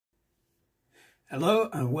Hello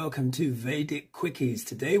and welcome to Vedic Quickies.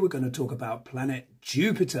 Today we're going to talk about planet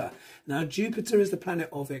Jupiter. Now Jupiter is the planet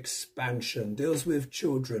of expansion, deals with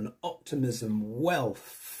children, optimism, wealth,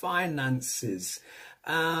 finances,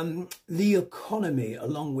 the economy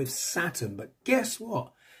along with Saturn. But guess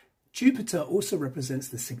what? Jupiter also represents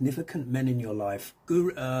the significant men in your life.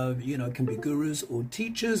 Can be gurus or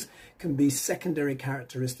teachers, can be secondary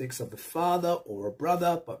characteristics of the father or a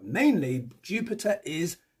brother, but mainly Jupiter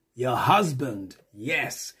is your husband.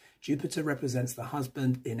 Yes, Jupiter represents the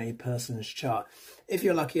husband in a person's chart. If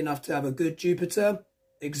you're lucky enough to have a good Jupiter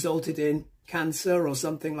exalted in Cancer or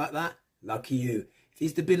something like that, lucky you. If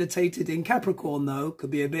he's debilitated in Capricorn though,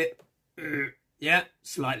 could be a bit,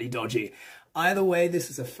 slightly dodgy. Either way, this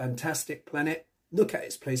is a fantastic planet. Look at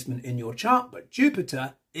its placement in your chart, but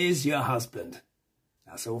Jupiter is your husband.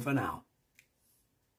 That's all for now.